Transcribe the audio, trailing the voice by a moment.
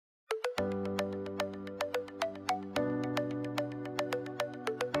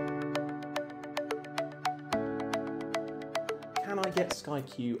get Sky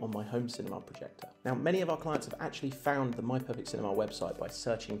Q on my home cinema projector? Now, many of our clients have actually found the My Perfect Cinema website by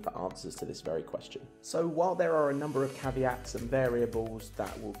searching for answers to this very question. So while there are a number of caveats and variables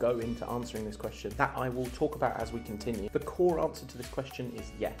that will go into answering this question that I will talk about as we continue, the core answer to this question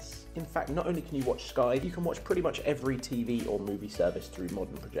is yes. In fact, not only can you watch Sky, you can watch pretty much every TV or movie service through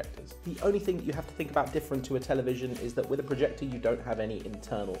modern projectors. The only thing that you have to think about different to a television is that with a projector you don't have any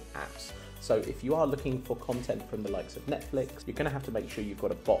internal apps. So if you are looking for content from the likes of Netflix, you're going to have to make sure you've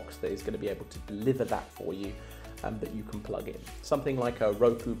got a box that is going to be able to deliver that for you that you can plug in. Something like a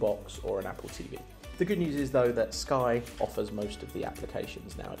Roku box or an Apple TV. The good news is though that Sky offers most of the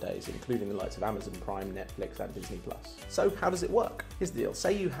applications nowadays, including the likes of Amazon Prime, Netflix and Disney+. So how does it work? Here's the deal.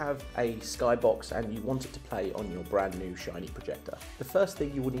 Say you have a Sky box and you want it to play on your brand new shiny projector. The first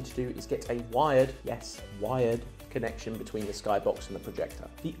thing you will need to do is get a wired, yes, wired connection between the Sky box and the projector.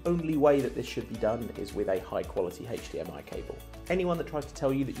 The only way that this should be done is with a high quality HDMI cable. Anyone that tries to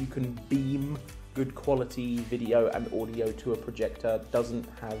tell you that you can beam good quality video and audio to a projector doesn't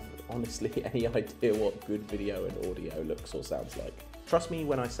have honestly any idea what good video and audio looks or sounds like. Trust me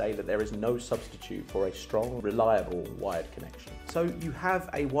when I say that there is no substitute for a strong, reliable wired connection. So you have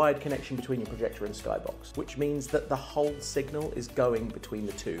a wired connection between your projector and Sky box, which means that the whole signal is going between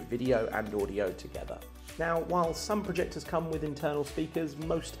the two, video and audio together. Now, while some projectors come with internal speakers,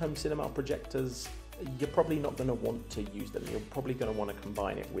 most home cinema projectors you're probably not going to want to use them. You're probably going to want to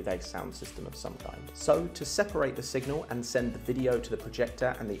combine it with a sound system of some kind. So to separate the signal and send the video to the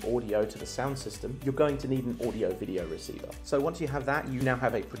projector and the audio to the sound system, you're going to need an audio-video receiver. So once you have that, you now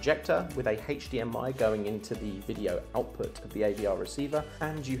have a projector with a HDMI going into the video output of the AVR receiver,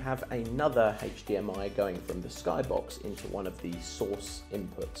 and you have another HDMI going from the Sky box into one of the source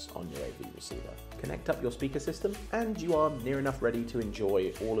inputs on your AV receiver. Connect up your speaker system, and you are near enough ready to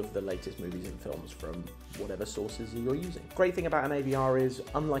enjoy all of the latest movies and films from whatever sources you're using. Great thing about an AVR is,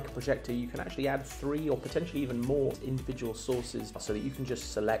 unlike a projector, you can actually add 3 or potentially even more individual sources so that you can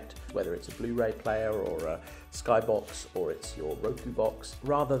just select whether it's a Blu-ray player or a Sky box or it's your Roku box,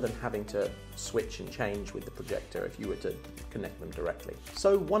 rather than having to switch and change with the projector if you were to connect them directly.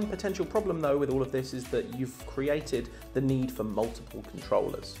 So one potential problem though with all of this is that you've created the need for multiple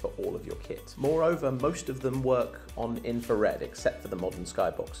controllers for all of your kit. Moreover, most of them work on infrared except for the modern Sky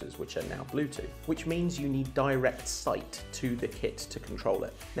boxes, which are now Bluetooth, which means you need direct sight to the kit to control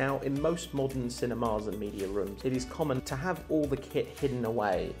it. Now, in most modern cinemas and media rooms, it is common to have all the kit hidden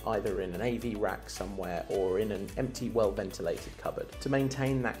away either in an AV rack somewhere or in an empty, well-ventilated cupboard to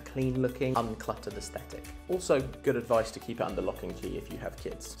maintain that clean-looking, uncluttered aesthetic. Also, good advice to keep it under lock and key if you have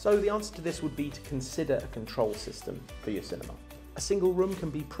kids. So the answer to this would be to consider a control system for your cinema. A single room can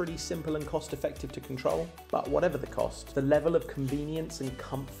be pretty simple and cost-effective to control, but whatever the cost, the level of convenience and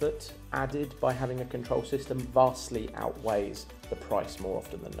comfort added by having a control system vastly outweighs the price more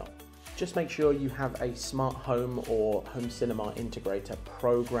often than not. Just make sure you have a smart home or home cinema integrator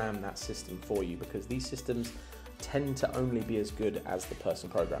program that system for you, because these systems tend to only be as good as the person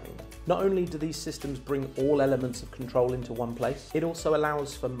programming them. Not only do these systems bring all elements of control into one place, it also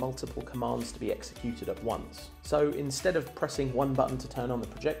allows for multiple commands to be executed at once. So instead of pressing one button to turn on the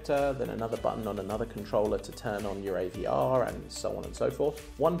projector, then another button on another controller to turn on your AVR, and so on and so forth,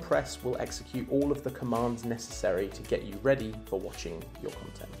 one press will execute all of the commands necessary to get you ready for watching your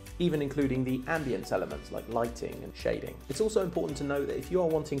content, even including the ambience elements like lighting and shading. It's also important to note that if you are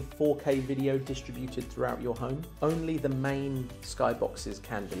wanting 4K video distributed throughout your home, only the main Sky boxes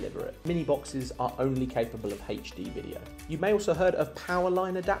can deliver it. Mini boxes are only capable of HD video. You may also heard of power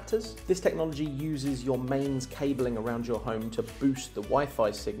line adapters. This technology uses your mains cabling around your home to boost the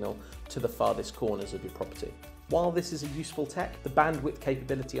Wi-Fi signal to the farthest corners of your property. While this is a useful tech, the bandwidth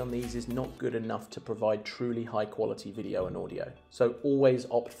capability on these is not good enough to provide truly high quality video and audio. So always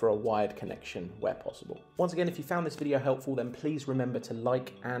opt for a wired connection where possible. Once again, if you found this video helpful, then please remember to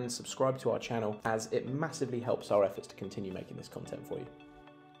like and subscribe to our channel, as it massively helps our efforts to continue making this content for you.